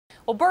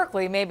Well,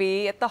 Berkeley may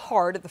be at the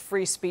heart of the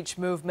free speech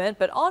movement,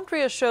 but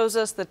Andrea shows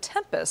us the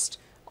tempest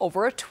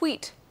over a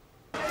tweet.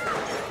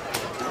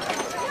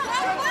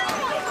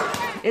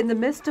 In the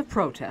midst of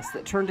protests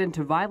that turned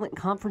into violent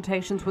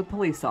confrontations with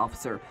police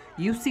officer,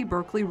 UC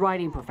Berkeley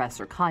writing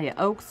professor Kaya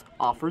Oakes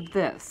offered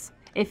this.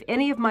 If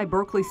any of my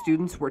Berkeley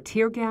students were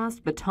tear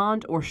gassed,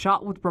 batoned, or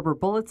shot with rubber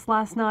bullets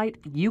last night,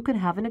 you can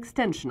have an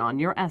extension on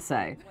your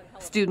essay.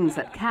 Students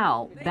at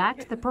Cal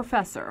backed the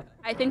professor.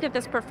 I think that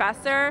this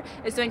professor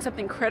is doing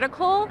something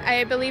critical.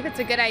 I believe it's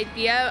a good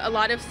idea. A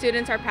lot of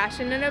students are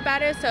passionate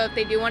about it, so if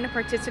they do want to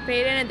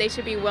participate in it, they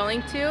should be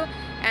willing to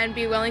and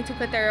be willing to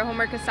put their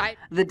homework aside.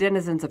 The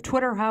denizens of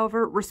Twitter,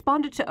 however,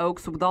 responded to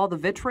Oakes with all the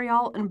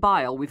vitriol and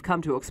bile we've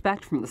come to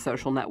expect from the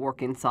social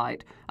networking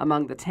site.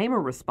 Among the tamer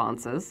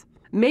responses,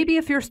 maybe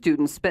if your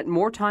students spent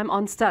more time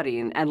on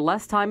studying and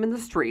less time in the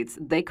streets,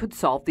 they could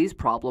solve these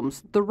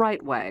problems the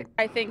right way.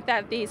 I think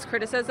that these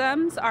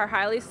criticisms are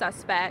highly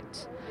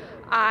suspect.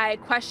 I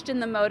question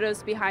the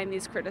motives behind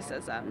these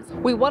criticisms.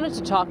 We wanted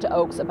to talk to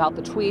Oakes about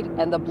the tweet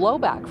and the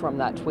blowback from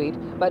that tweet,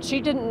 but she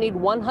didn't need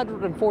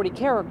 140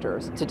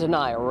 characters to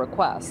deny a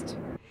request.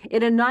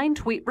 In a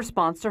 9-tweet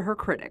response to her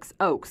critics,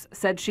 Oakes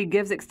said she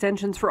gives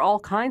extensions for all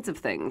kinds of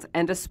things,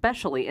 and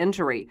especially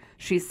injury.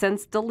 She's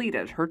since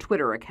deleted her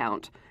Twitter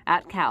account.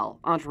 At Cal,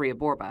 Andrea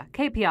Borba,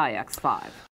 KPIX 5.